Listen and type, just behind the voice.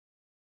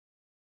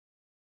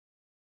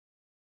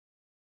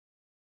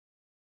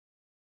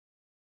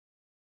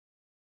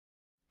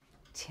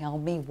Tell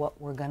me what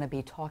we're going to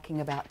be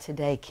talking about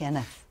today,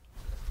 Kenneth.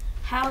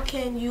 How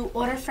can you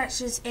order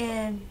fractions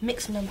and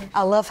mixed numbers?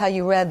 I love how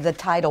you read the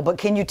title, but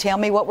can you tell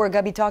me what we're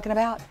going to be talking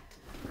about?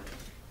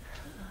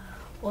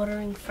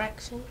 Ordering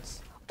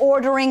fractions.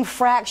 Ordering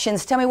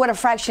fractions. Tell me what a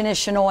fraction is,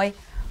 Shanoy.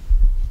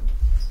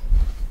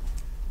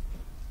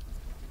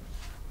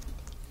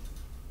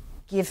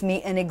 Give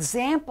me an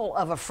example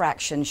of a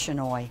fraction,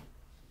 Shanoy.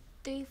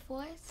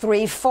 3/4.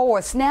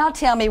 3/4. Now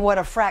tell me what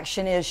a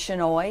fraction is,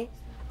 Shanoy.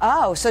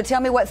 Oh, so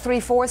tell me what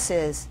 3/4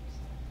 is.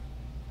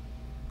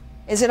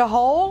 Is it a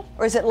whole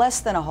or is it less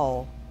than a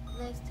whole?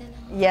 Less than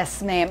a whole.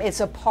 Yes, ma'am. It's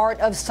a part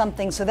of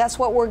something. So that's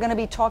what we're going to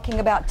be talking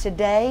about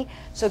today.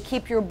 So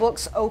keep your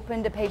books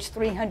open to page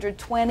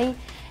 320.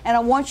 And I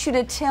want you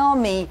to tell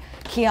me,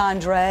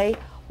 Keandre,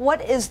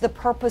 what is the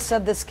purpose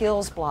of the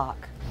skills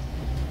block?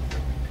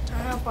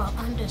 Help us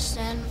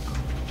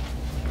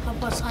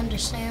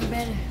understand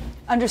better.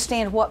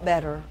 Understand what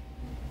better?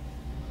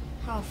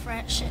 How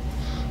fractions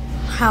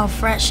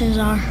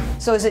are.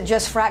 So is it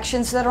just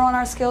fractions that are on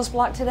our skills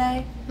block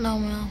today? No,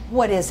 ma'am.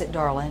 What is it,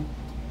 darling?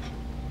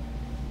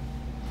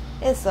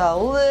 It's a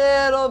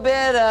little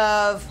bit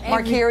of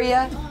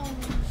Markeria.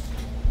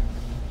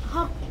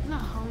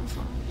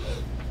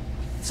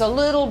 It's a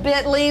little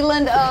bit,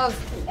 Leland, of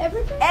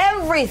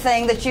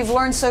everything that you've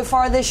learned so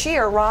far this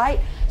year, right?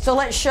 So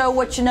let's show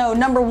what you know.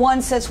 Number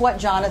 1 says what,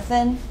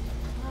 Jonathan?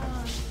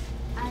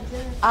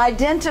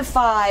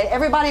 Identify.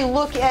 Everybody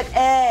look at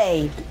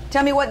A.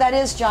 Tell me what that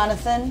is,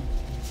 Jonathan.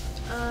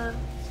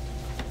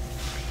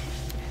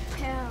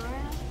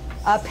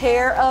 A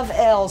pair of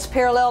L's,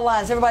 parallel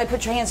lines. Everybody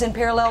put your hands in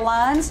parallel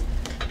lines.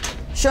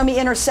 Show me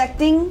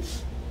intersecting.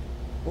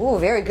 Ooh,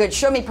 very good.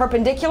 Show me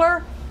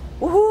perpendicular.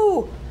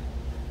 Woohoo!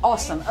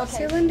 Awesome.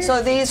 Okay. Cylinder.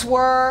 So these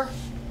were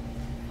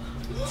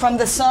from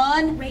the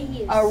sun?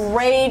 Radius. A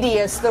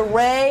radius. The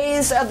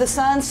rays of the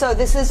sun. So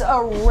this is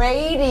a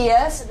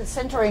radius at the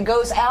center and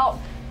goes out.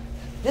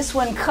 This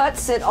one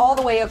cuts it all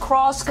the way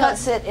across,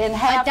 cuts it in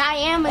half. A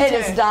diameter. It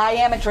is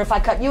diameter. If I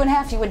cut you in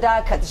half, you would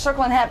cut the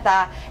circle in half.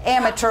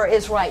 Diameter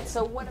is right.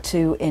 So what?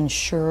 To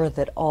ensure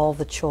that all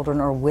the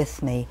children are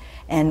with me,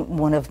 and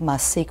one of my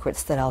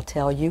secrets that I'll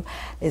tell you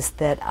is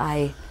that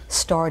I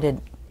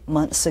started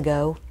months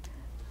ago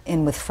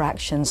in with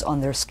fractions on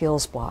their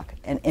skills block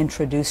and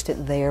introduced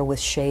it there with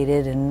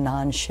shaded and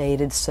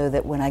non-shaded so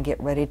that when I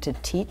get ready to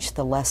teach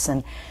the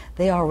lesson,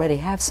 they already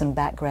have some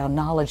background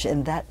knowledge,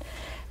 and that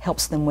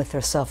helps them with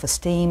their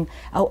self-esteem.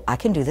 Oh, I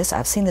can do this.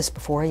 I've seen this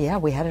before. Yeah,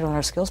 we had it on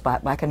our skills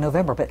back in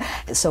November. But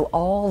so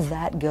all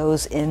that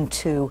goes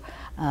into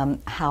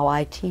how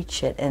I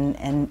teach it,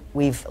 and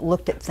we've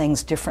looked at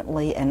things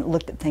differently and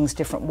looked at things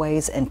different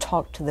ways and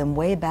talked to them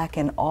way back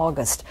in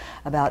August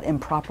about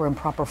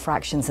improper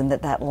fractions, and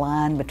that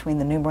line between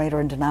the numerator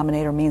and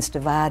denominator means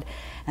divide.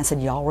 And I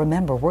said, y'all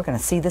remember, we're going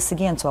to see this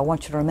again, so I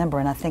want you to remember.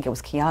 And I think it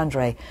was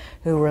Keandre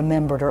who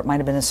remembered, or it might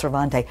have been a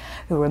Cervante,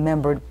 who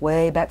remembered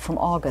way back from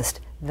August,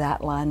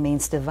 that line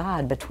means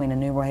divide between a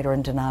numerator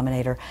and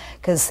denominator.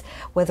 Because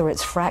whether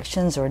it's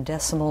fractions or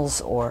decimals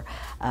or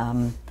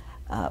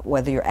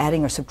whether you're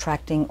adding or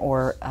subtracting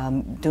or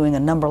doing a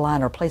number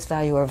line or place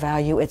value or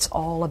value, it's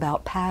all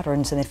about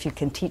patterns. And if you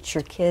can teach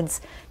your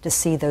kids to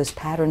see those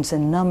patterns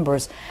in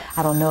numbers,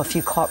 I don't know if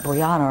you caught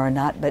Brianna or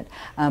not, but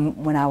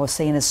when I was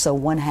saying is so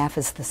 1/2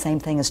 is the same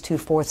thing as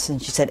 2/4,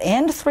 and she said,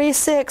 and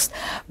 3/6.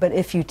 But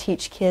if you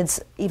teach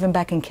kids, even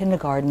back in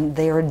kindergarten,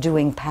 they are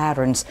doing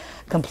patterns.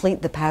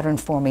 Complete the pattern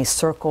for me,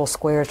 circle,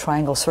 square,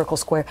 triangle, circle,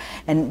 square,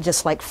 and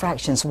just like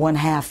fractions,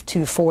 1/2,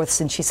 2/4,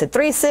 and she said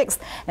 3/6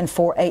 and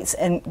 4/8,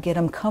 and get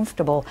them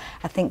comfortable.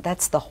 I think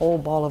that's the whole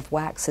ball of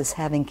wax, is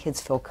having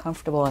kids feel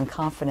comfortable and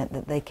confident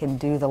that they can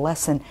do the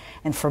lesson.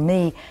 And for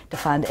me to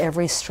find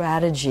every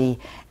strategy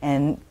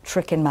and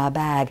trick in my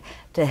bag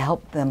to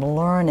help them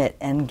learn it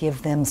and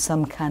give them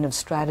some kind of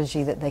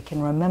strategy that they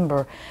can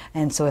remember.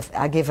 And so if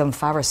I give them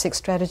 5 or 6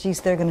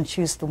 strategies, they're going to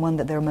choose the one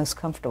that they're most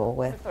comfortable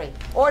with.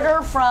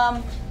 Order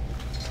from,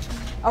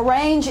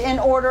 arrange in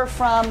order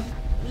from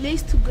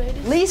Least to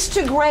greatest. least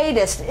to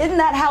greatest. Isn't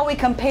that how we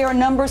compare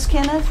numbers,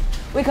 Kenneth?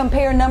 We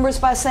compare numbers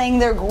by saying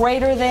they're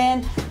greater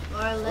than,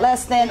 Or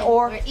less than,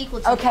 or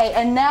equal to. okay,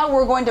 and now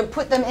we're going to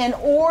put them in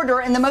order,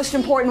 and the most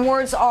important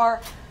words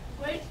are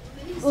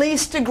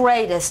least to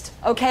greatest.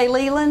 Okay,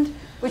 Leland?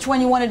 Which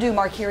one you want to do,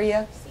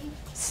 Markeria?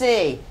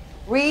 C.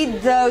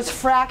 Read those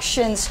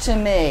fractions to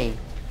me.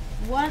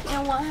 1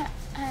 and 1/2.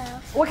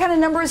 What kind of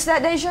number is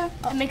that, Deja?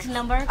 A mixed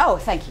number. Oh,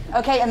 thank you.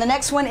 Okay, and the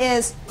next one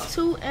is?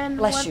 2 and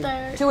Bless you.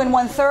 1/3. 2 and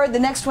 1/3. The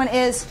next one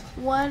is?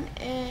 1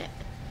 and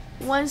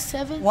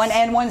 1/7. 1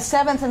 and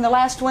 1/7. And the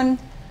last one?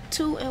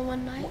 2 and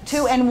 1/9.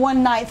 2 and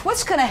 1/9.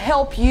 What's going to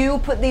help you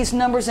put these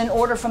numbers in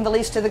order from the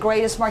least to the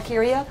greatest,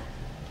 Markeria?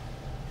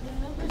 The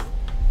numbers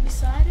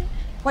beside it.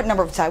 What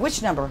number beside?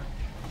 Which number?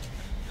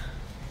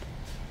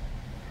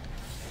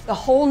 The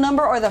whole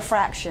number or the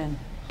fraction?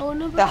 Whole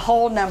number. The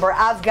whole number.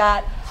 I've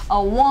got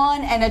a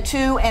 1 and a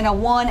 2 and a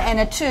 1 and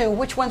a 2.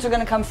 Which ones are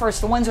going to come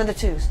first, the ones or the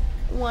twos?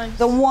 1.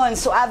 The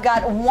ones. So I've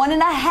got 1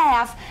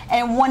 1/2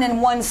 and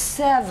 1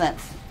 1/7.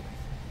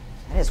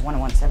 That is 1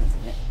 1/7,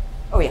 isn't it?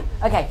 Oh, yeah.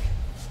 Okay.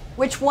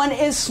 Which one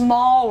is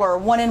smaller,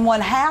 1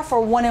 1/2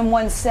 or 1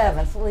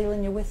 1/7?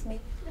 Leland, you with me?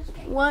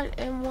 1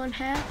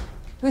 1/2.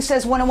 Who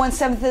says 1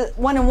 1/7?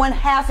 1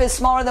 1/2 is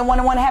smaller than 1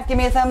 1/2? Give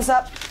me a thumbs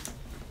up.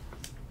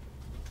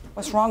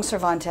 What's wrong,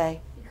 Cervante?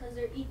 Because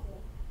they're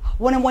equal.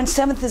 1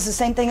 1/7 is the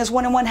same thing as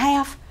 1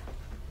 1/2.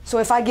 So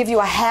if I give you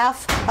a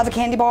half of a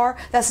candy bar,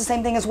 that's the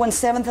same thing as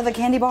 1/7 of a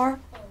candy bar?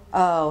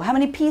 Oh, how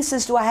many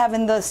pieces do I have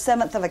in the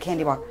 1/7 of a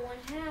candy bar?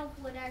 1/2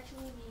 would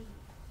actually be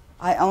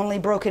I only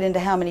broke it into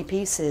how many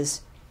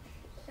pieces?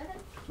 7.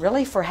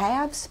 Really, for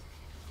halves?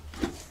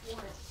 1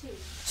 2.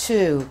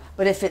 2.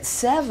 But if it's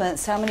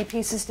sevenths, how many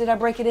pieces did I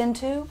break it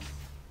into?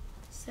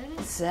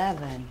 7.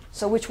 7.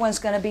 So which one's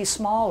going to be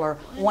smaller?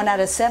 1 out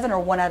of 7 or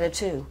 1 out of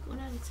 2? 1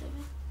 out of 7.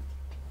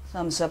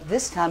 Thumbs up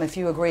this time if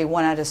you agree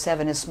 1 out of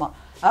 7 is small.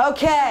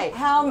 Okay,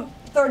 how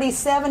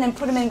 37 and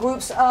put them in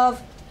groups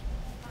of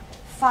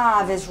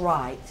 5 is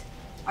right.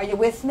 Are you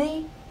with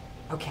me?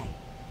 Okay.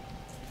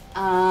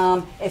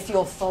 If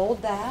you'll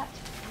fold that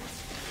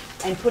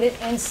and put it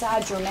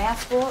inside your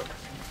math book,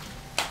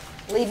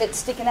 leave it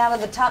sticking out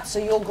of the top so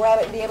you'll grab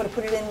it and be able to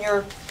put it in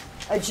your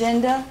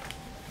agenda.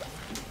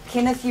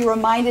 Kenneth, you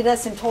reminded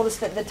us and told us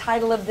that the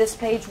title of this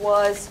page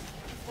was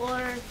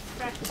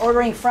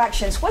Ordering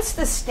Fractions. What's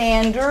the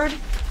standard?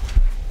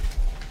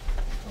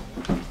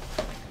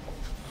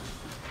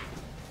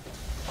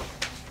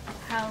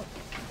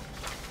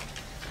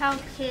 How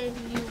can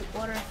you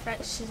order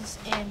fractions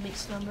and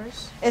mixed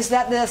numbers? Is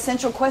that the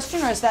essential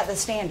question or is that the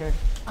standard?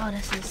 Oh,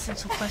 that's an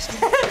essential question.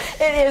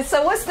 It is.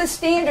 So what's the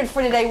standard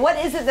for today? What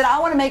is it that I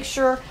want to make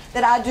sure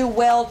that I do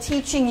well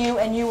teaching you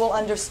and you will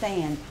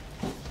understand?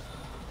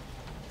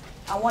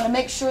 I want to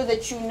make sure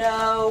that you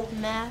know...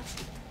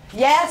 Math.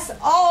 Yes,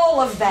 all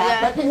of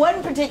that. Yeah. But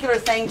one particular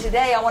thing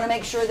today, I want to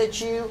make sure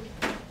that you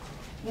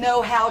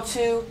know how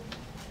to...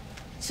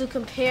 To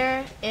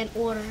compare and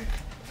order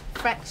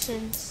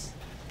fractions,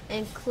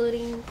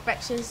 including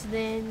fractions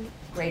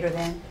Greater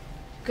than?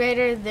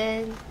 greater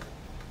than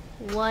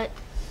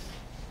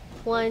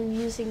one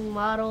using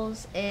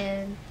models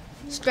and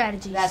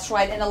strategies. That's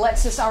right. And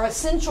Alexis, our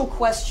essential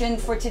question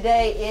for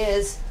today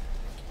is...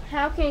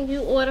 How can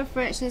you order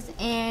fractions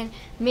and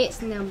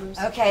mixed numbers?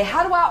 Okay,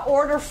 how do I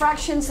order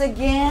fractions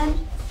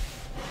again?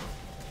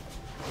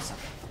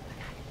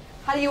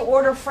 How do you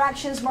order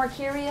fractions,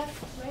 Markeria?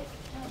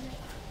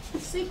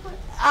 Sequence.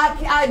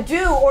 I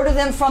do order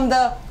them from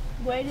the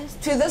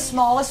Greatest to the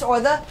smallest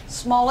or the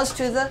smallest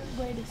to the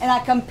greatest. and I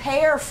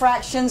compare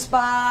fractions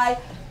by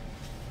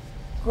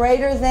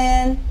greater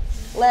than,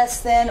 less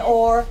than,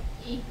 or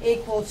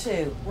equal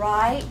to,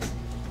 right?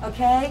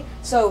 Okay,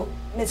 so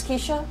Ms.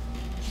 Keisha,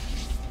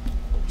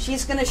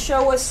 she's going to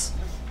show us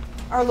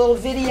our little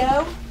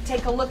video.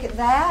 Take a look at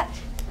that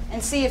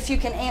and see if you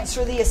can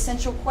answer the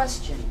essential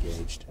question.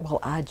 Well,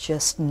 I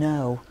just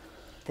know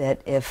that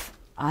if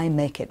I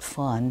make it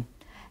fun,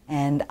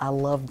 and I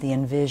love the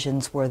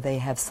envisions where they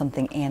have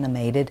something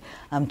animated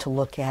to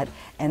look at,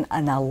 and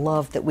I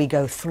love that we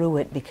go through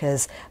it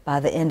because by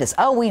the end it's,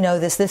 oh, we know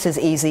this is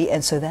easy,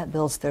 and so that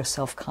builds their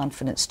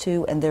self-confidence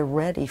too, and they're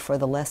ready for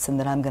the lesson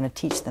that I'm going to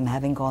teach them,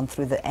 having gone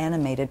through the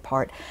animated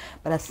part.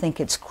 But I think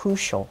it's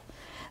crucial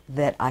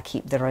that I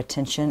keep their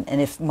attention,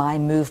 and if my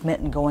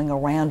movement and going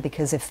around,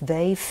 because if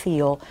they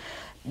feel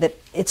that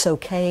it's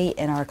okay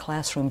in our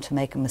classroom to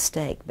make a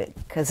mistake,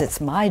 because it's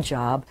my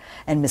job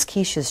and Ms.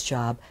 Keisha's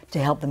job to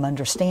help them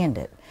understand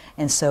it.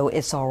 And so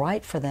it's all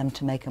right for them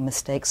to make a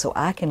mistake, so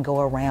I can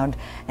go around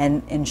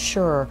and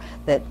ensure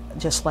that,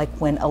 just like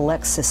when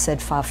Alexis said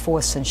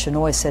 5/4 and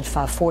Shanoy said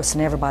 5/4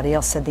 and everybody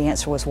else said the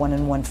answer was 1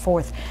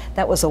 1/4,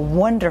 that was a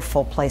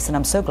wonderful place, and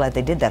I'm so glad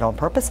they did that on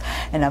purpose,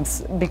 and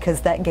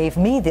because that gave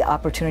me the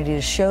opportunity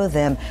to show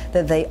them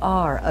that they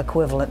are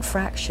equivalent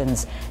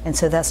fractions. And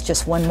so that's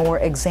just one more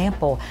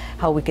example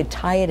how we could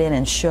tie it in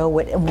and show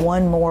it in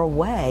one more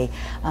way,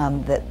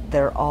 that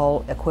they're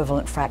all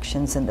equivalent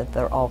fractions and that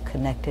they're all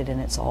connected and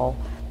it's all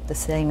the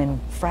same in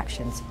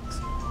fractions.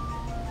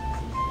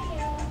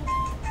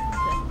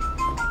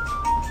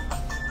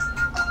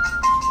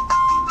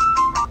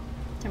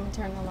 Can we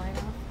turn the light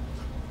off?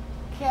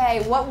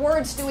 Okay, what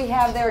words do we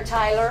have there,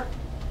 Tyler?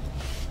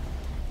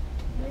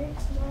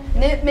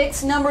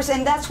 Mixed numbers,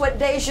 and that's what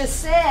Deja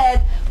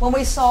said when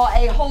we saw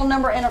a whole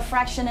number and a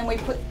fraction and we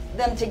put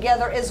them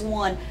together as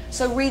one.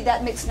 So read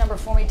that mixed number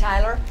for me,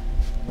 Tyler.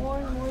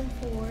 1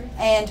 1/4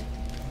 And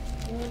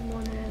 1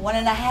 1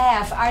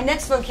 1/2. Our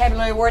next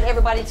vocabulary word,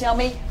 everybody tell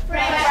me?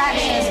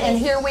 Fractions. And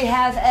here we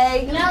have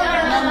a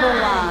number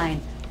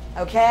line.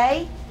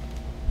 Okay?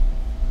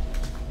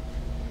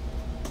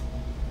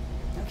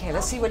 Okay,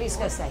 let's see what he's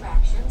going to say.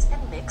 Fractions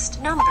and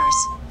mixed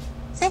numbers.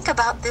 Think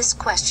about this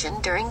question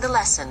during the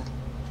lesson.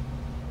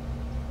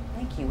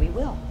 Thank you, we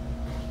will.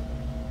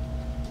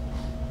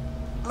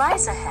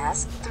 Liza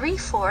has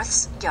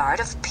 3/4 yard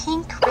of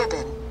pink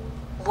ribbon,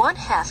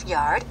 1/2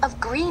 yard of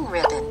green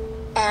ribbon,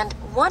 and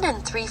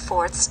 1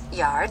 3/4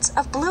 yards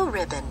of blue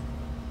ribbon.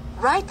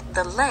 Write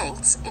the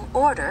lengths in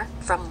order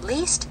from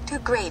least to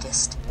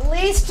greatest.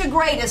 Least to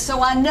greatest,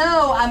 so I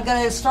know I'm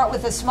going to start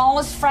with the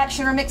smallest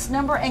fraction or mixed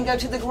number and go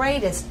to the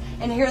greatest.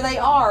 And here they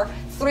are,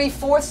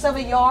 3/4 of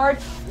a yard,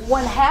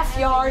 1/2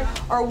 yard,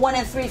 or 1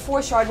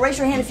 3/4 yard. Raise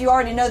your hand if you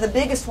already know the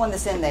biggest one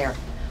that's in there.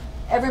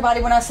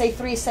 Everybody, when I say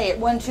 3, say it.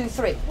 1, 2,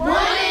 3. 1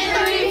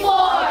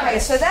 3/4. Okay,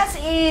 so that's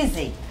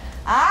easy.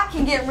 I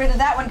can get rid of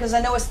that one because I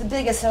know it's the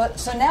biggest.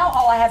 So now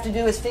all I have to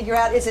do is figure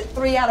out, is it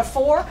 3 out of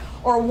 4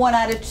 or 1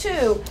 out of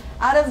 2?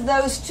 Out of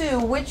those two,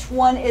 which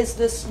one is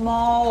the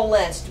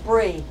smallest?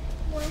 Bree?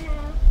 1/2.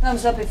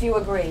 Thumbs up if you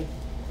agree.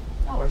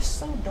 Y'all are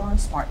so darn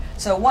smart.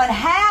 So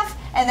 1/2,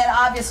 and then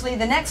obviously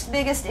the next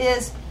biggest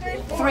is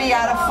 3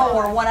 out of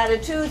 4. 1 out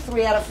of 2,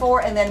 3 out of 4,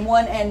 and then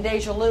 1 and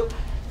deja lu,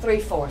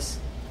 3/4.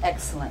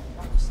 Excellent.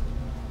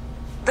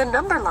 The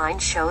number line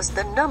shows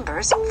the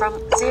numbers from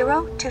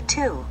 0 to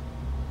 2.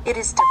 It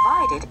is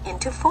divided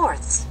into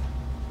fourths.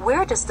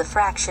 Where does the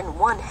fraction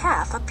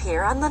 1/2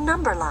 appear on the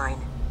number line?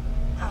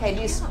 Okay,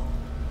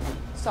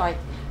 sorry.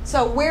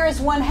 So where is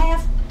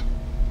 1/2?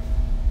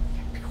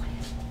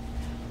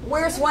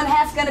 Where's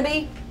 1/2 going to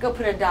be? Go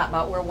put a dot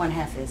by where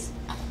 1/2 is.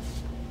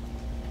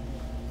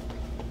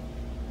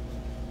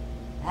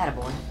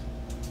 Attaboy.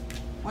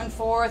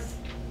 1/4.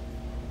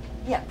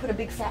 Yeah, put a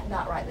big fat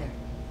dot right there.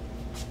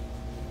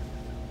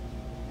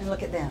 And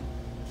look at them.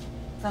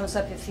 Thumbs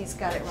up if he's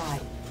got it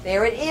right.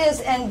 There it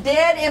is, and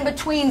dead in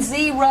between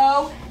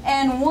 0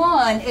 and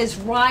 1 is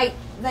right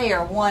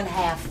there,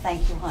 1/2.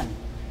 Thank you, honey.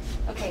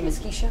 Okay, Miss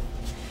Keisha.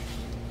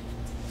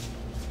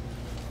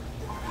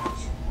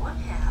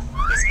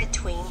 1/2 is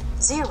between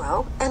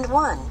 0 and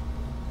 1.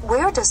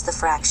 Where does the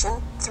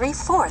fraction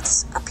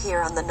 3/4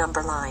 appear on the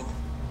number line?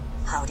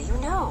 How do you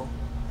know?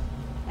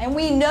 And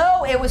we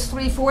know it was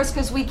 3/4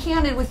 because we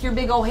counted with your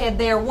big old head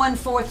there.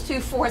 1/4,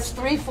 2/4,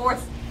 3/4,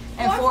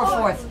 and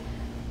 4/4.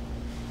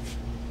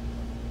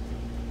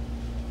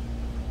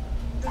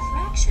 The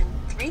fraction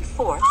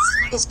 3/4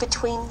 is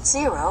between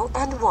 0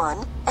 and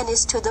 1 and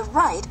is to the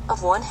right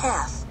of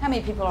 1/2. How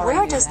many people are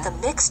Where does the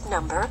mixed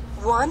number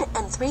 1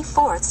 and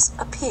 3/4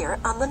 appear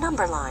on the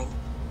number line?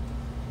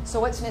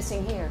 So what's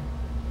missing here?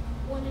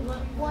 1 and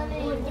 3/4. 1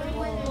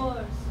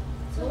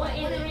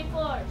 and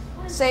 3/4.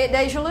 Say it,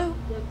 Deja Lu.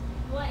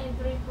 1 and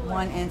 3/4.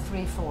 1 and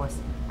 3/4.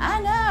 I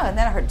know, and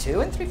then I heard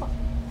 2 and 3/4.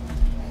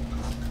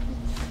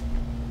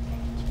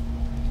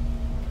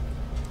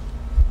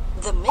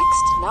 The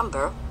mixed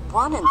number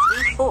 1 and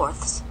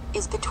 3/4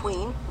 is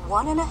between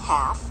 1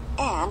 1/2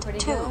 and Pretty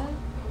 2. good.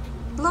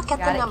 Look at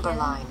Got the it, number Kim?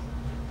 line.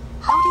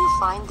 How do you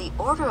find the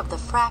order of the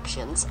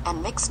fractions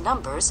and mixed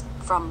numbers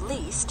from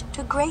least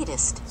to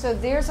greatest? So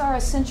there's our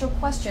essential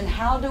question.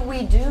 How do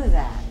we do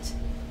that?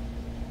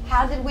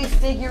 How did we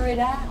figure it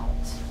out?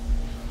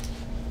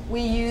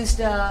 We used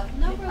a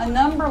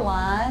number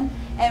line,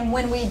 and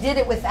when we did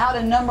it without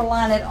a number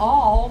line at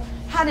all,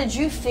 how did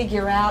you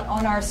figure out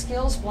on our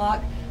skills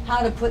block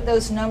how to put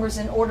those numbers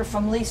in order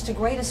from least to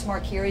greatest,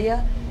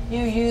 Markeria?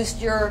 You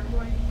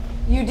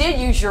did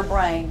use your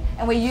brain,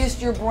 and we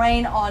used your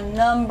brain on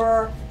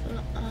number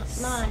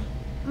 9.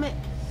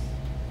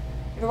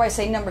 Everybody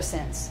say number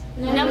sense.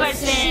 Number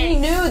She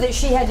knew that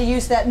she had to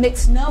use that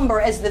mixed number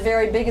as the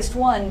very biggest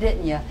one,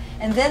 didn't you?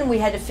 And then we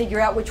had to figure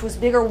out which was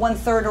bigger,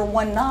 1/3 or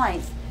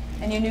 1/9.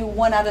 And you knew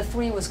 1 out of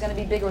 3 was going to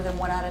be bigger than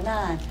 1 out of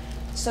 9.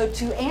 So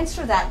to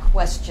answer that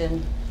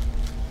question,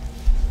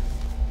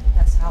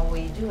 that's how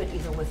we do it,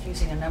 either with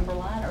using a number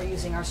line or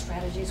using our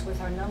strategies with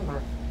our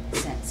number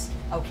sense.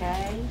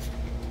 Okay?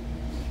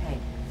 Okay.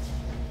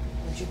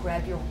 Would you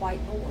grab your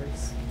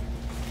whiteboards?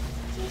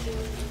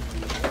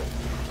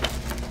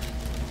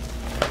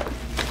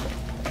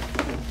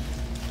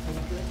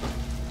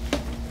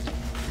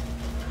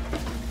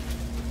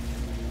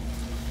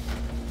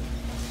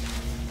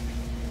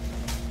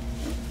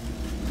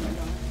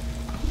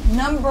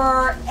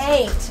 Number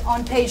 8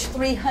 on page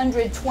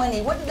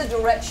 320. What do the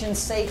directions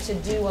say to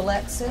do,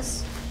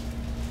 Alexis?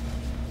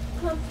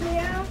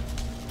 Compare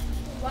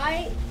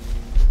right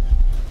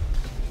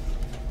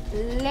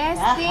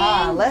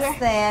Less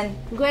than.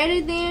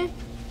 greater than,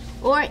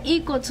 or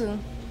equal to.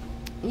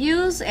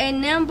 Use a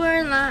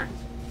number line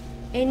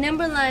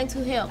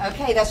to help.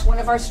 Okay, that's one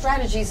of our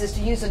strategies, is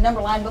to use a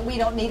number line, but we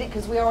don't need it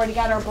because we already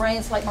got our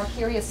brains, like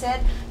Markeria said.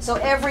 So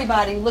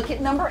everybody, look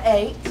at number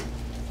 8.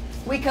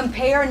 We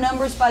compare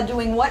numbers by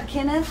doing what,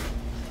 Kenneth?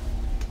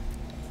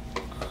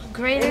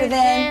 Greater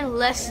than,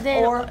 less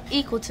than, or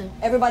equal to.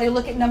 Everybody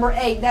look at number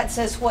 8. That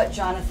says what,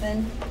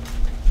 Jonathan?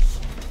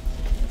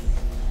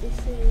 It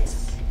says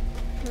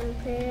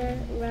compare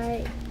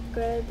right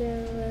greater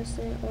than, less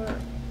than, or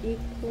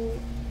equal.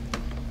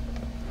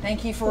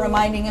 Thank you for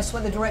reminding us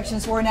what the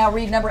directions were. Now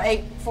read number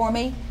 8 for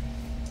me.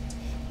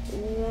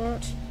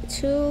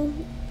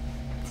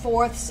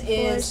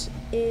 2/4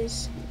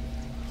 is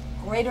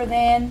greater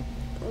than,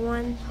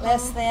 1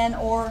 less than,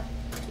 or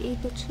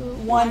equal to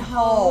 1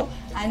 whole.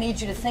 I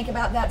need you to think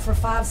about that for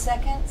 5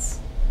 seconds.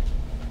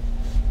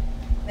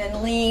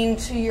 Then lean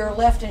to your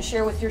left and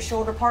share with your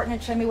shoulder partner.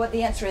 Tell me what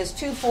the answer is.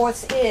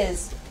 2/4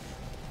 is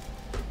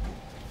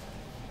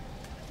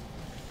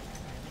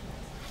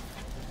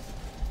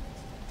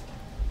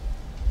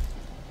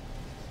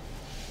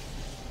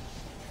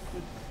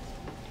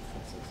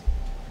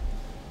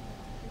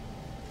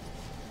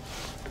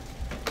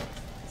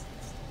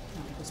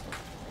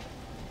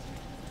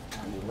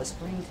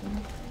whispering to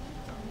me?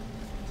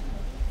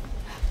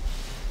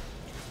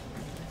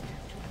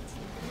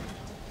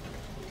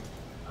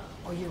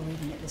 Oh, you're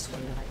reading it this way,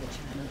 like the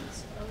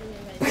Chinese.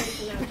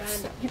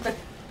 You better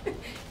say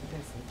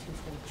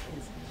 2/4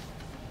 is.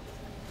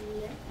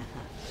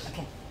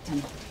 Okay, tell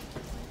me.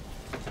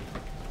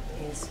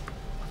 Is.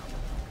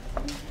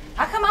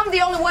 How come I'm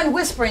the only one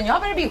whispering? Y'all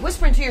better be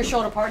whispering to your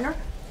shoulder partner.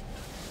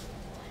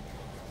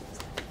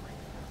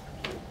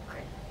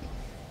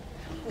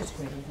 Who's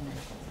greater than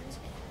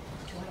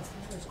 2 out of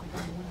 4 is greater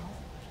than 1 half?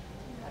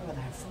 I'd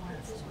rather have 4 out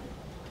of 4.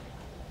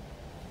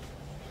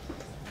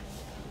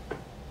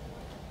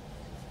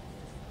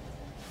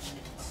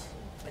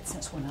 But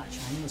since we're not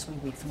Chinese, we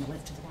read from the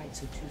left to the right,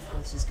 so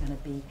 2/4 is going to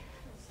be.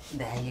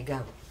 There you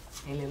go.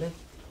 Hey, Lulu.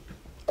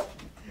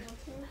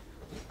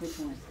 Which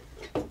one?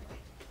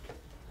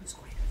 Who's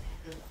greater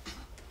than?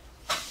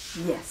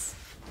 Yes.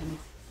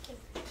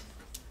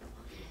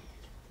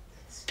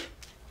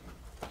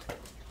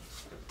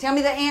 Tell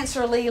me the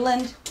answer,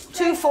 Leland.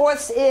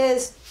 2/4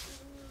 is.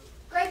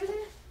 Greater than?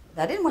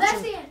 That didn't what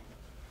Less you. than.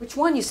 Which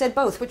one? You said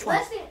both. Which one?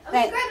 Less than. I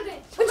mean, greater than.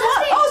 Which Less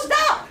one? than. Oh,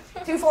 stop!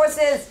 2/4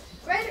 is.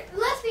 Greater.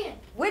 Less than.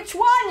 Which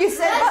one? You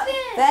said Less both.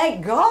 than.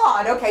 Thank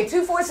God. Okay,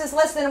 2/4 is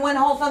less than 1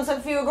 whole. Thumbs up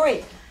if you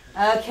agree.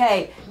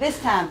 Okay, this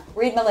time,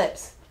 read my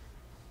lips.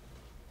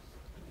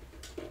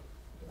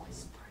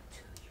 Whisper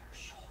to your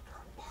shoulder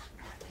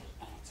partner the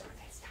answer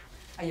this time.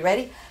 Are you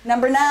ready?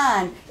 Number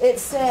 9, it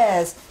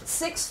says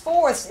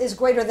 6/4 is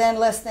greater than,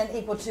 less than,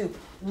 equal to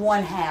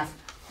 1/2.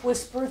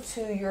 Whisper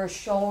to your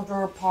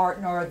shoulder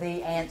partner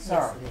the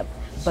answer.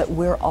 But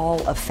we're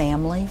all a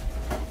family,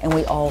 and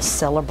we all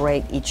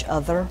celebrate each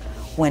other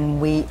when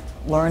we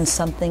learn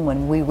something,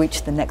 when we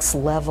reach the next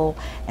level.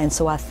 And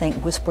so I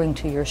think whispering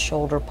to your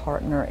shoulder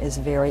partner is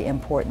very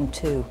important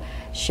too.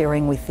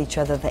 Sharing with each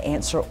other the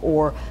answer,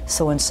 or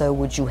so-and-so,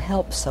 would you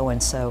help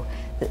so-and-so?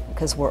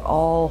 Because we're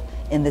all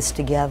in this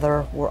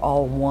together. We're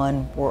all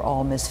one. We're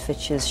all Miss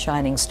Fitch's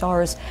shining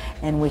stars,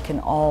 and we can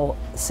all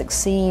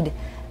succeed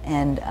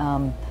and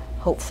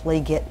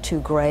hopefully get 2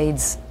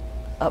 grades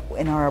up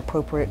in our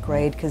appropriate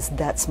grade, because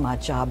that's my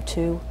job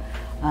too.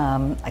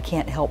 I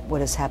can't help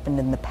what has happened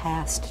in the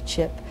past,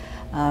 Chip,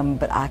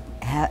 but I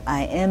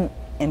am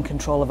in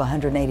control of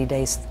 180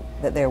 days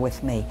that they're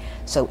with me.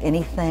 So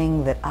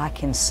anything that I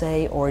can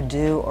say or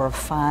do or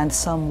find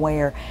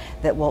somewhere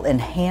that will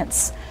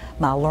enhance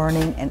my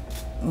learning and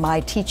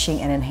my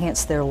teaching and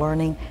enhance their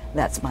learning,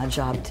 that's my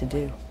job to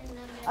do.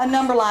 A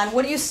number line.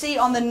 What do you see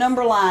on the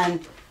number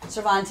line,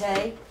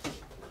 Cervante?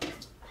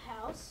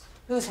 House.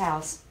 Whose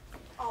house?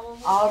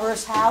 Oliver.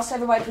 Oliver's house.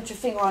 Everybody put your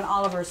finger on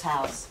Oliver's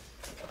house.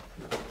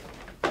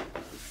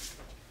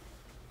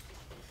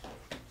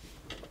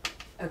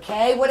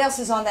 Okay, what else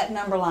is on that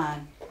number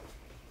line?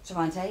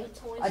 Cervante?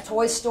 A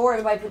toy store.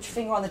 Everybody put your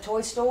finger on the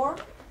toy store.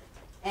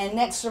 And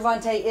next,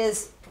 Cervante,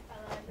 is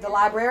the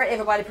library.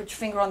 Everybody put your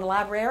finger on the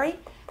library.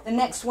 The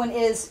next one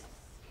is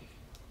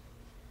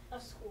A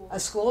school. a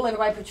school.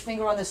 Everybody put your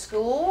finger on the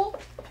school.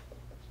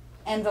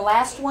 And the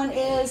last one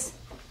is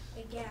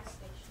A gas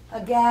station.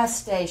 a gas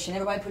station.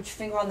 Everybody put your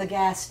finger on the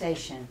gas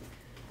station.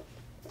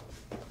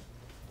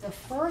 The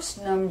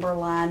first number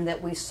line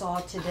that we saw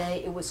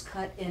today, it was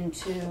cut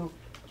into, do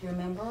you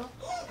remember?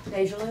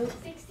 Deja Lu?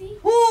 60.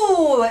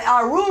 Ooh,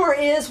 our ruler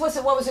is, what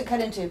was it cut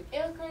into? It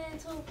was cut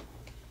into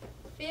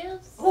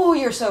fifths. Ooh,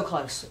 you're so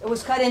close. It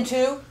was cut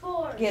into?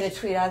 Fourths. Get a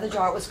treat out of the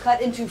jar. It was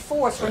cut into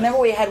 4ths. Remember,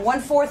 we had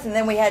 1/4 and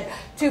then we had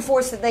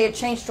 2/4 that they had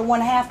changed to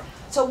 1/2.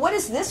 So what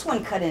is this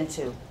one cut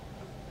into?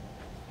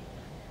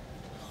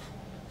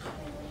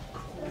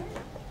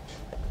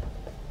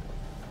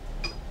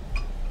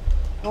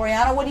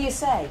 Loriana, what do you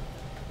say?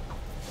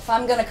 If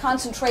I'm going to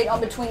concentrate on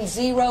between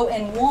 0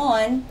 and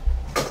 1,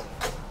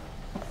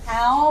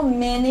 how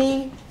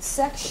many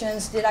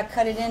sections did I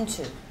cut it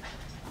into?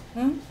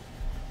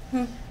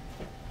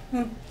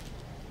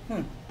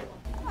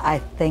 I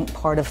think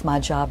part of my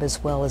job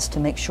as well is to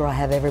make sure I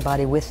have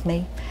everybody with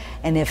me.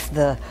 And if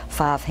the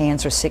 5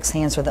 hands or 6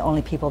 hands are the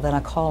only people that I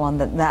call on,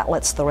 that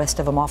lets the rest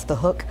of them off the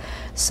hook.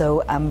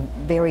 So I'm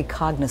very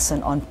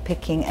cognizant on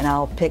picking, and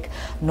I'll pick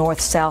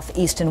north, south,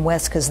 east, and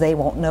west because they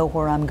won't know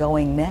where I'm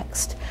going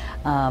next.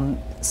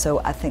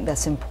 So I think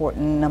that's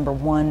important, number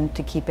 1,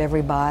 to keep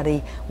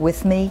everybody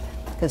with me,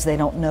 because they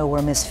don't know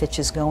where Miss Fitch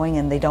is going,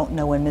 and they don't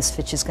know when Miss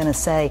Fitch is going to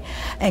say,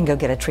 and go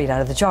get a treat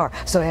out of the jar.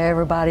 So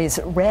everybody's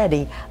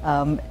ready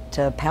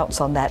to pounce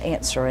on that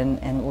answer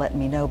and let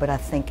me know. But I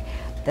think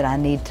that I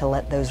need to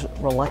let those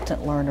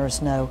reluctant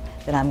learners know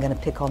that I'm going to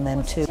pick on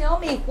them too. Tell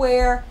me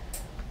where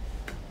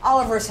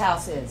Oliver's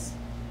house is.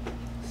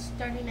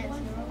 Starting at 0.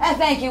 And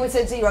thank you, it's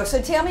at 0.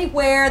 So tell me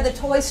where the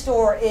toy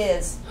store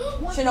is.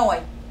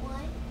 Shanoy.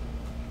 1.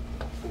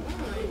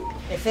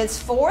 If it's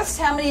 4ths,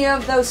 how many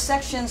of those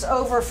sections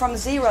over from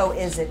 0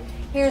 is it?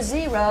 Here's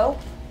 0,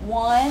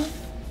 1,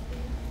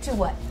 2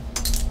 what?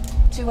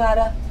 2 out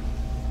of?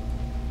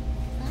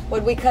 What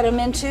did we cut them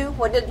into?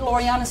 What did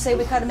Loriana say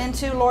we cut them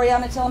into?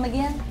 Loriana, tell them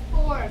again.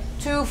 4.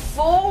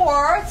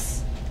 2/4.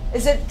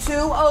 Is it 2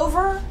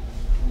 over?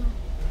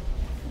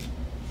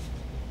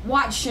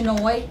 Watch,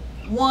 Shanoy.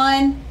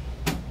 1.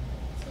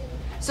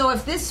 So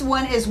if this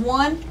one is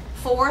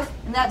 1/4,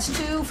 and that's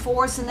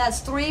 2/4, and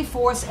that's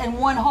 3/4, and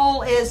 1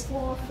 whole is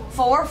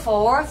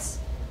 4/4.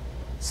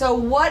 So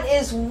what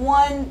is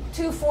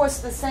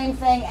 2/4 the same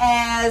thing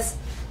as?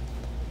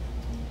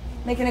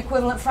 Make an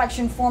equivalent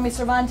fraction for me,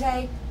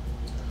 Cervante.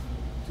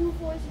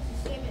 2/4 is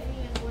the same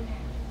as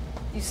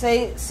 1/2. You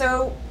say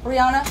so,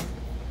 Brianna?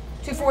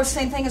 2/4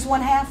 same thing as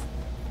 1/2?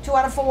 2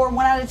 out of 4,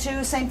 1 out of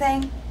 2, same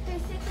thing?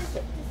 3/6 is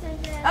the same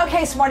thing as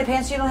Okay, smarty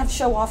pants, you don't have to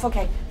show off.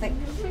 Okay,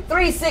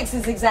 3/6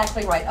 is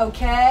exactly right.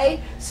 Okay,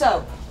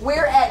 so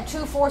we're at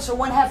 2/4 or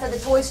 1/2 at the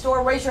toy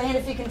store. Raise your hand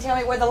if you can tell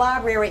me where the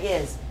library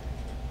is.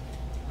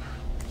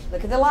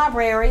 Look at the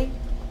library.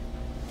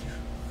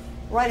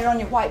 Write it on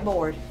your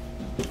whiteboard.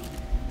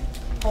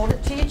 Hold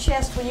it to your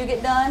chest when you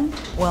get done.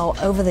 Well,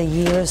 over the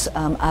years,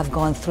 I've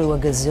gone through a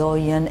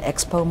gazillion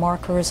expo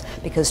markers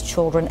because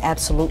children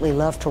absolutely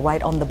love to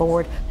write on the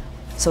board.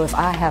 So if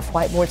I have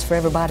whiteboards for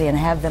everybody and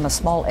have them a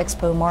small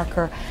expo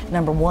marker,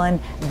 number one,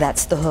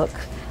 that's the hook.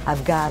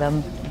 I've got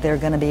them. They're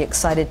going to be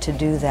excited to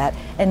do that.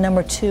 And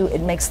number two, it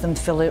makes them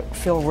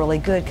feel really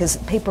good because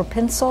paper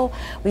pencil,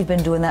 we've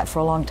been doing that for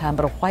a long time,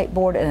 but a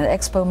whiteboard and an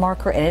expo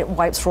marker, and it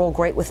wipes real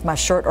great with my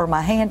shirt or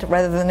my hand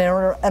rather than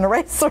an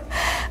eraser,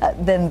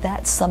 then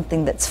that's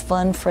something that's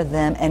fun for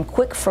them and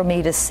quick for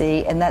me to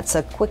see, and that's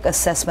a quick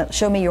assessment.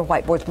 Show me your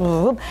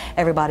whiteboards.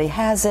 Everybody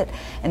has it,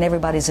 and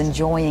everybody's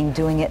enjoying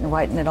doing it and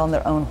writing it on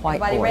their own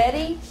whiteboard. Everybody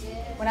ready?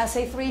 When I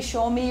say 3,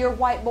 show me your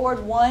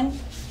whiteboard. 1,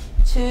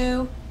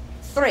 2,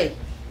 3.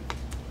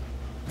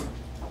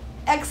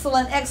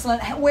 Excellent,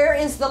 excellent. Where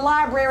is the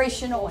library,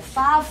 Shanoa?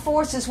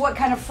 5/4 is what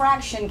kind of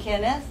fraction,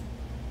 Kenneth?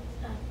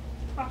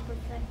 proper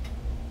thing.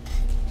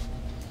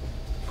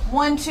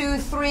 1, 2,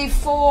 3,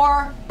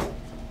 4.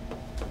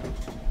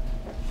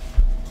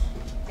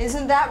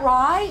 Isn't that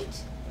right?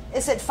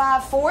 It's at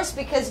 5/4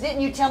 because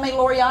didn't you tell me,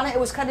 Loriana, it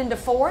was cut into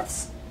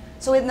fourths?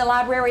 So in the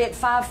library at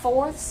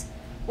 5/4?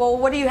 Well,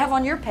 what do you have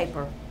on your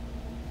paper?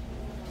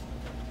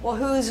 Well,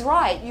 who's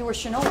right? You were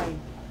Shanoa.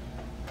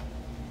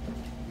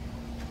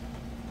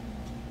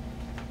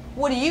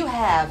 What do you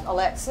have,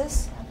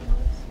 Alexis?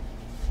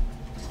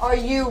 Are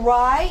you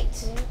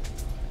right?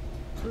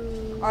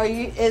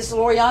 Is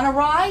Loriana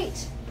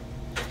right?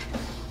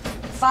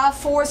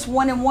 5/4,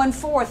 1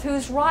 1/4.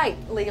 Who's right,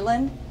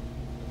 Leland?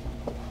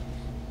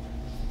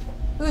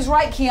 Who's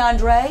right,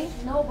 Keandre?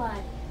 Nobody.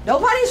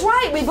 Nobody's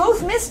right. We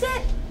both missed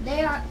it.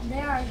 They are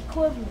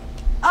equivalent.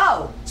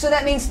 Oh, so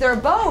that means they're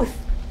both.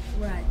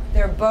 Right.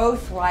 They're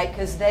both right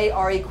because they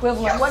are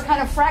equivalent. What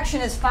kind of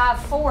fraction is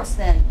 5/4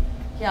 then,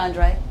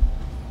 Keandre?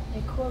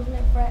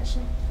 Equivalent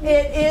fraction.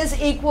 It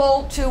is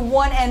equal to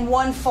 1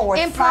 1/4.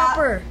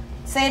 Improper.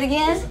 Say it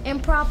again.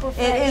 Improper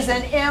fraction. It is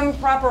an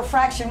improper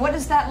fraction. What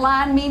does that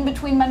line mean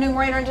between my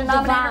numerator and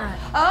denominator? Divide.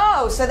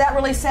 Oh, so that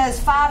really says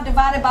 5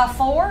 divided by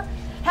 4?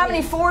 How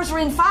many 4s are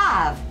in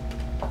 5?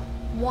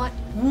 One.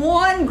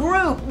 One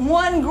group.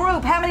 One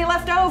group. How many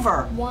left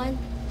over? 1.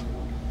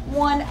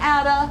 1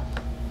 out of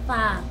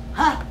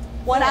 5.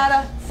 1 out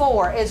of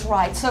 4 is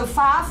right. So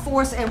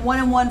 5/4 and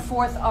 1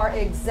 1/4 are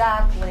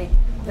exactly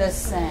the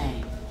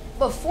same.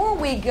 Before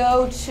we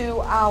go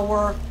to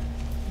our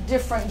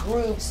different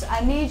groups,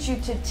 I need you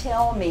to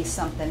tell me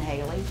something,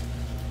 Haley.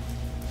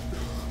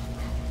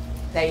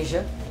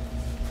 Deja.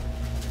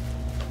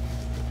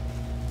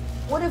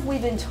 What have we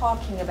been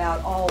talking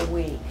about all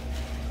week?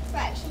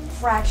 Fractions.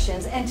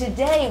 Fractions. And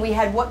today we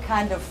had what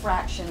kind of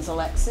fractions,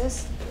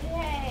 Alexis?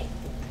 Yay.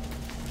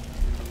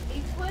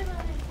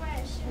 Equivalent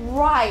fraction.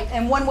 Right.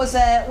 And one was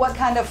a what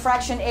kind of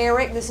fraction,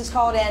 Eric? This is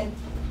called an...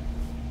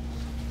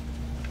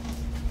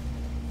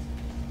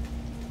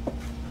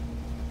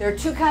 There are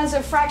two kinds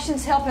of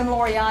fractions. Help him,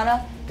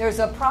 Loriana. There's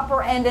a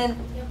proper and an...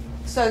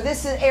 So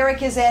this is,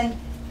 Eric is an...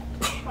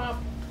 Proper.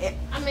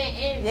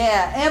 I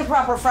yeah,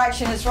 improper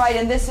fraction is right.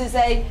 And this is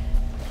a...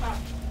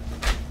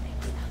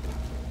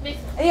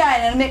 Yeah,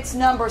 and a mixed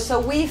number. So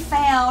we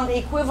found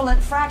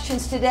equivalent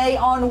fractions today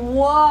on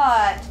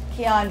what,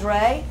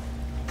 Keandre?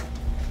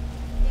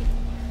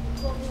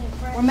 Equivalent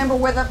fraction. Remember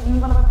where the...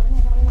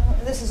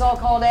 This is all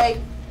called a...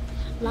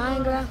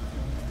 Line graph.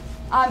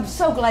 I'm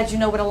so glad you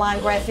know what a line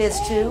graph is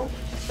too.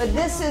 But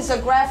this is a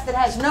graph that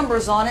has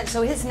numbers on it,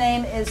 so his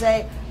name is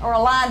a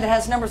line that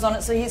has numbers on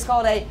it, so he's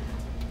called a...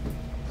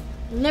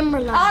 Number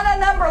line. On a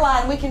number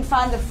line, we can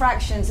find the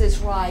fractions is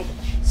right.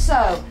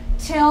 So,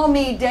 tell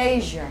me,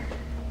 Deja,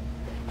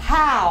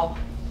 how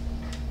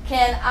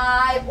can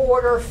I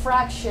order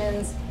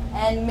fractions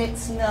and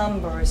mix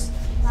numbers?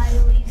 By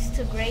least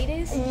to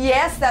greatest.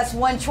 Yes, that's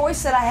one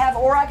choice that I have,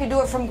 or I could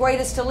do it from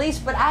greatest to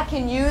least, but I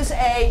can use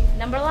a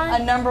Number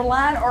line. number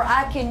line, or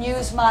I can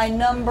use my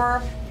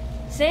number.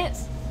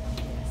 Sense.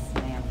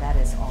 Yes, ma'am, that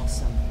is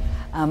awesome.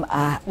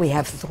 We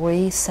have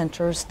 3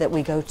 centers that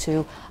we go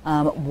to.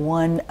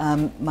 One,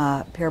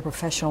 my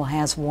paraprofessional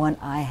has, one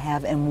I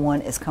have, and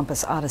one is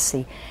Compass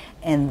Odyssey.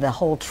 And the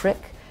whole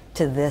trick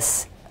to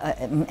this,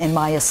 in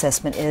my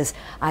assessment, is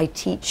I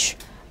teach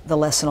the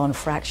lesson on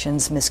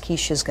fractions. Miss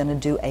Keisha's going to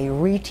do a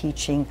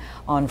reteaching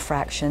on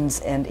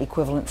fractions and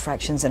equivalent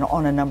fractions and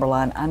on a number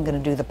line. I'm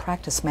going to do the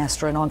practice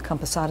master, and on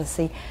Compass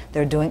Odyssey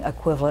they're doing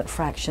equivalent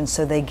fractions,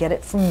 so they get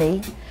it from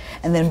me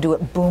and then do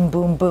it boom,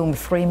 boom, boom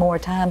 3 more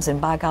times,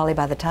 and by golly,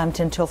 by the time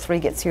 10 till 3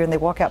 gets here and they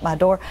walk out my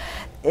door,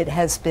 it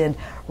has been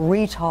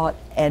retaught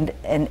and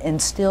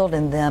instilled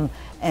in them,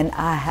 and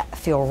I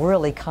feel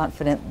really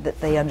confident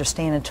that they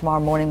understand. And tomorrow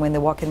morning when they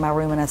walk in my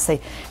room and I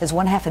say, is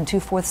 1/2 and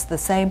 2/4 the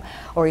same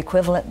or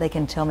equivalent, they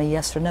can tell me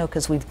yes or no,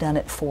 because we've done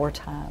it 4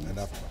 times.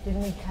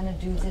 Didn't we kind of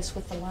do this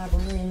with the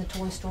library and the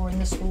toy store and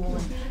the school?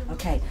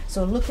 Okay,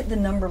 so look at the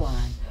number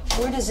line.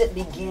 Where does it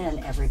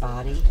begin,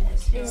 everybody?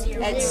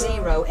 At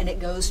 0, and it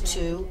goes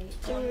to?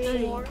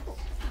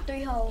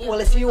 3 holes. Well,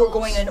 if you were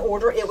going in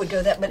order, it would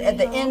go that, but at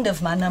the end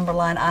of my number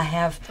line, I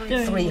have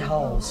 3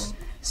 holes.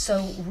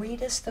 So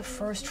read us the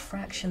first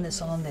fraction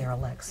that's on there,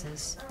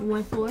 Alexis.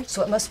 1/4.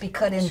 So it must be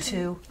cut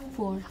into?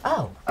 4.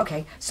 Oh,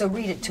 okay. So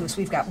read it to us.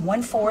 We've got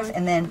 1/4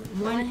 and then?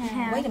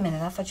 1/2. Wait a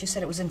minute, I thought you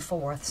said it was in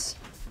fourths.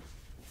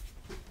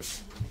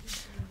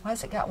 Why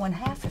has it got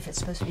 1/2 if it's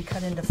supposed to be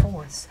cut into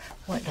fourths?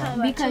 What?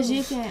 Because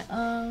you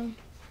can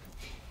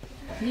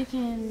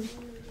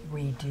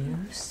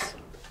Reduce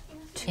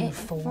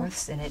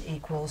 2/4 and it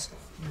equals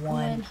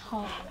 1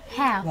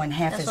 half.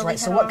 1/2 is right.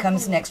 So what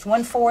comes next?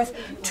 1/4,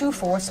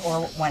 2/4,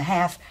 or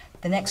 1/2.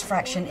 The next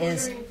fraction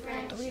is?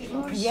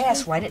 3/4.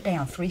 Yes, write it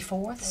down.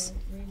 3/4.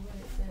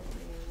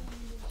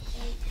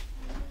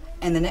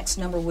 And the next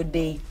number would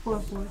be?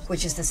 4/4.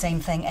 Which is the same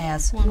thing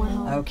as? 1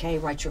 whole. Okay,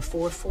 write your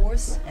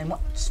 4/4 and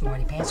what?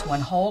 Smarty pants, 1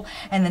 whole.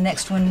 And the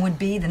next one would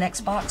be, the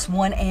next box,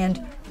 1 and?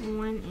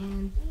 1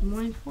 and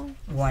 1/4.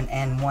 1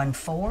 and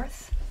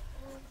 1/4.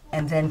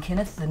 And then,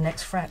 Kenneth, the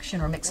next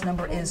fraction or mixed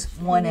number is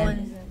 1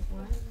 and?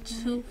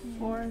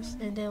 2/4,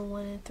 and then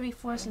 1 and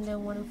 3/4, and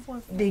then 1 and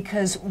 4/4.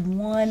 Because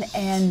 1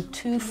 and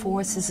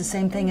 2/4 is the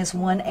same thing as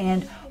 1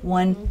 and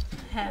 1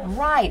 half.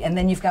 Right, and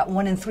then you've got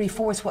 1 and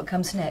 3/4. What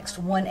comes next?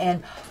 1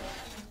 and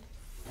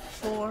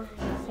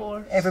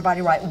 4/4.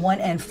 Everybody write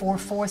 1 and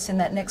 4/4 in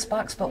that next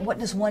box. But what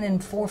does 1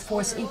 and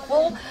 4/4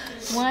 equal?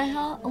 1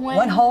 whole.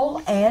 1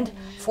 whole and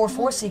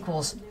 4/4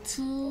 equals?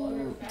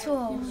 2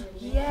 holes.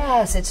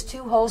 Yes, it's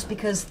 2 holes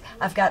because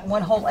I've got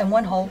 1 whole and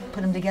 1 whole.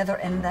 Put them together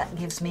and that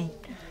gives me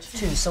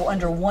 2. So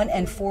under 1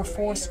 and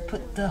 4/4,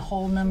 put the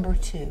whole number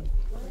 2.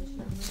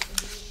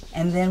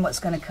 And then what's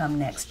going to come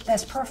next?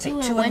 That's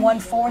perfect. 2 and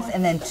 1/4,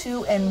 and then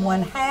 2 and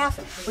 1/2,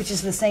 which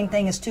is the same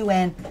thing as 2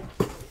 and?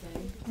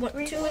 2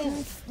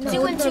 and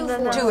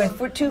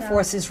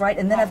 2/4 is right.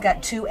 And then I've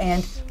got 2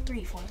 and?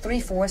 3/4.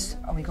 3/4.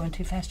 Are we going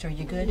too fast? Are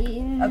you good?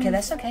 Okay,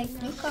 that's okay.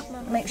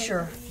 Make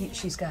sure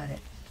she's got it.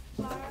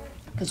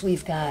 Because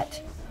we've got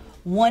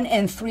 1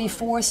 and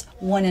 3/4,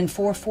 1 and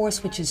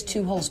 4/4, which is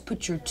 2 holes.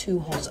 Put your 2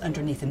 holes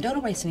underneath them. Don't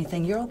erase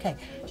anything. You're okay.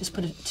 Just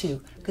put a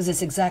 2, because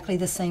it's exactly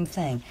the same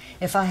thing.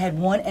 If I had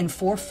 1 and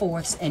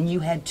 4/4 and you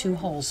had 2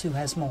 holes, who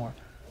has more?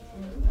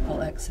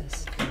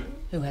 Alexis.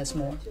 Who has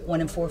more? 1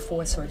 and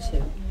 4/4 or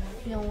 2?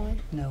 No one.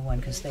 No one,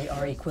 because they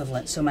are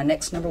equivalent. So my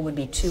next number would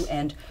be 2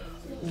 and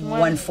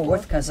 1/4,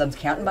 because I'm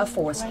counting by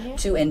fourths.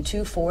 2 and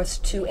 2/4,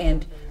 2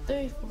 and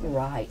 3/4.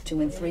 right,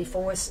 2 and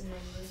 3/4,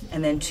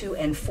 and then 2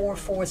 and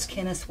 4/4,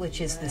 Kenneth, which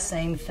is the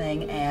same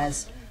thing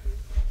as,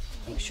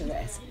 make sure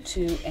that's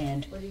 2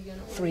 and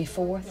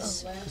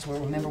 3/4, because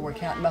remember we're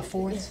counting by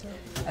fourths.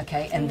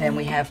 Okay, and then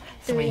we have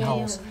 3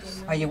 holes.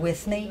 Are you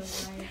with me?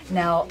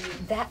 Now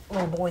that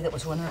little boy that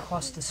was running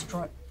across the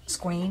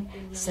screen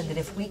said that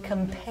if we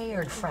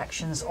compared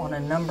fractions on a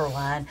number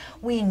line,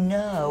 we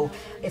know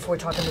if we're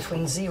talking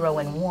between 0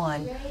 and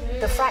 1,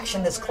 the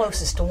fraction that's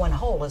closest to 1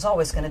 whole is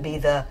always going to be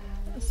the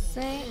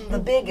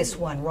biggest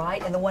one,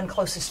 right? And the one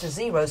closest to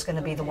 0 is going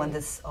to be the one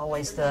that's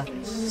always the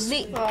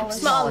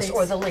smallest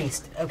or the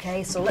least.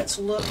 Okay, so let's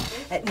look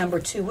at number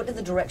 2. What do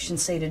the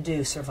directions say to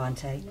do,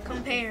 Cervante?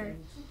 Compare.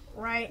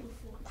 Right.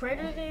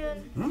 Greater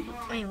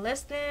than,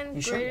 less than,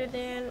 greater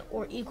than,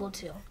 or equal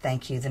to.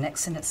 Thank you. The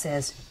next sentence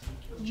says?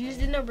 Use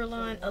the number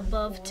line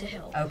above to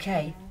help.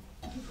 Okay.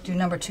 Do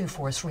number 2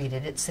 for us. Read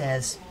it. It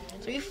says?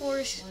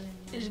 3/4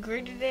 is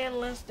greater than,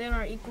 less than,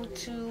 or equal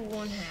to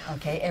 1/2.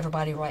 Okay,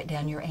 everybody write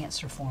down your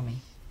answer for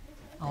me.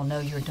 I'll know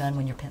you're done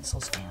when your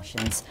pencil's down.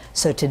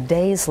 So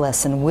today's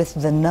lesson with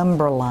the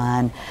number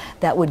line,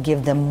 that would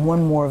give them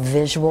one more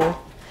visual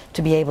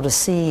to be able to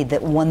see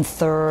that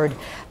 1/3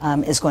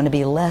 is going to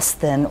be less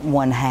than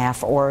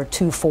 1/2, or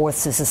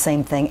 2/4 is the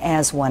same thing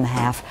as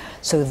 1/2.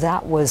 So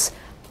that was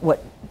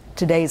what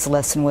today's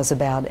lesson was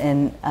about,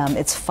 and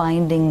it's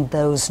finding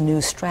those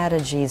new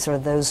strategies or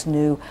those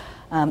new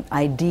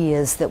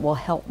ideas that will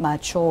help my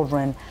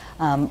children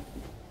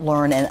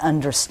learn and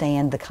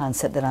understand the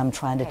concept that I'm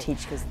trying to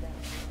teach. Because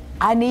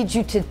I need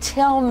you to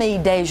tell me,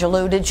 Deja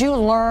Lu, did you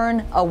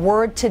learn a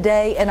word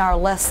today in our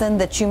lesson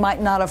that you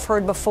might not have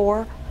heard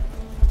before?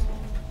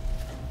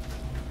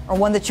 Or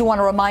one that you want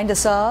to remind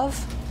us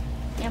of?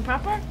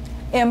 Improper?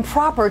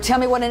 Improper. Tell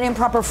me what an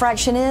improper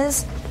fraction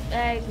is.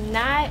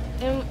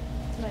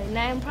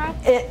 Not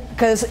improper.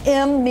 Because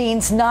M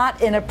means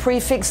not in a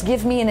prefix.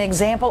 Give me an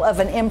example of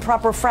an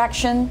improper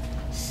fraction.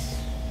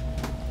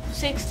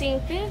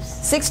 16/5.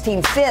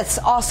 16/5.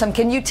 Awesome.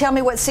 Can you tell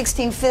me what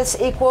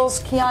 16/5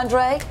 equals,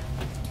 Keandre?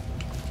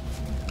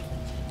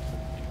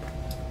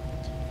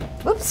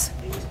 Oops.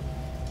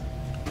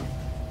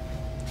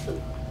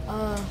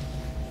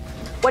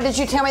 What did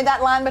you tell me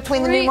that line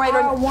between the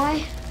numerator?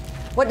 3R1.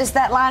 What does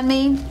that line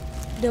mean?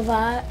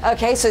 Divide.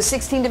 Okay, so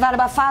 16 divided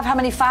by 5. How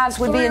many 5s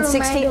would be in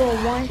 16? Remainder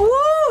of 1.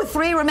 Woo!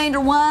 3 remainder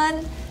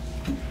 1.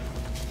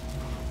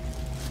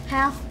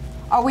 Half.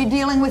 Are we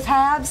dealing with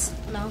halves?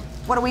 No.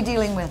 What are we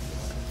dealing with?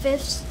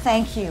 Fifths.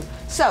 Thank you.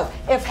 So,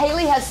 if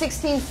Haley has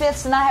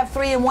 16/5 and I have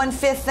 3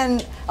 1/5,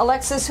 then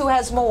Alexis, who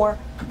has more?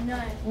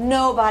 None.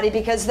 Nobody,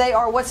 because they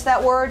are, what's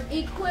that word?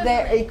 Equivalent.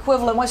 They're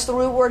equivalent. What's the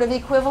root word of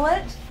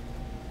equivalent?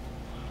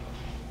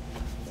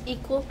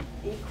 Equal.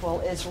 Equal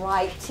is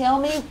right. Tell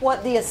me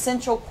what the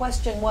essential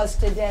question was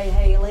today,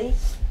 Haley.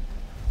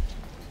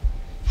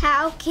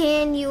 How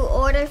can you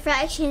order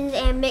fractions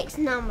and mixed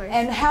numbers?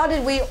 And how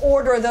did we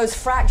order those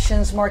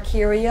fractions,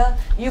 Markeria?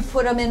 You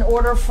put them in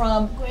order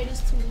from,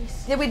 Greatest to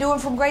least. did we do them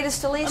from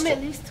greatest to least?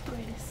 Least to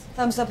greatest.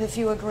 Thumbs up if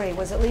you agree.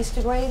 Was it least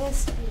to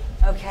greatest?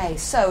 Okay,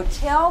 so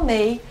tell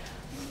me,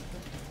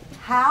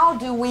 how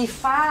do we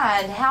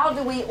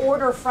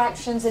order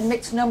fractions and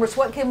mixed numbers?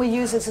 What can we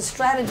use as a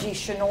strategy,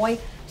 Shanoy,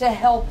 to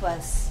help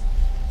us?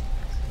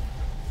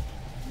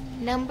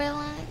 Number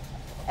line.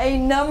 A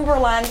number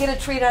line. Get a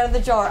treat out of the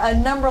jar. A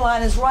number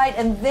line is right.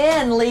 And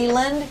then,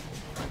 Leland,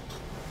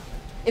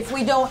 if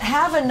we don't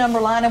have a number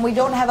line and we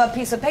don't have a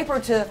piece of paper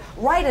to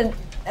write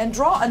and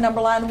draw a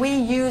number line, we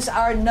use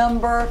our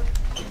number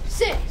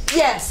 6.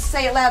 Yes,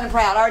 say it loud and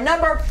proud. Our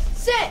number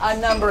 6. Our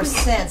number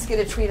cents. Get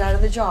a treat out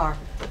of the jar.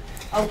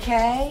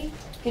 Okay?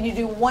 Can you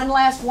do one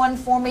last one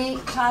for me,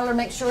 Tyler?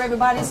 Make sure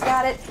everybody's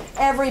got it.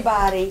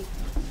 Everybody.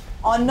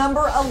 On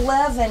number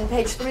 11,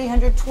 page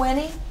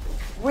 320.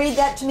 Read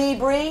that to me,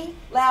 Bree.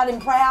 Loud and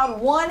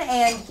proud. 1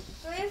 and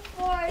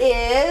 3/4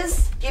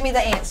 is, give me the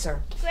answer.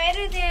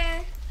 greater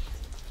than,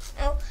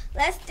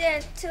 less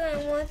than 2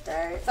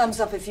 1/3. Thumbs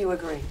up if you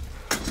agree.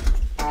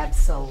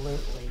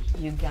 Absolutely.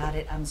 You got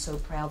it. I'm so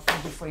proud.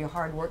 Thank you for your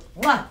hard work.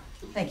 Mwah!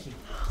 Thank you.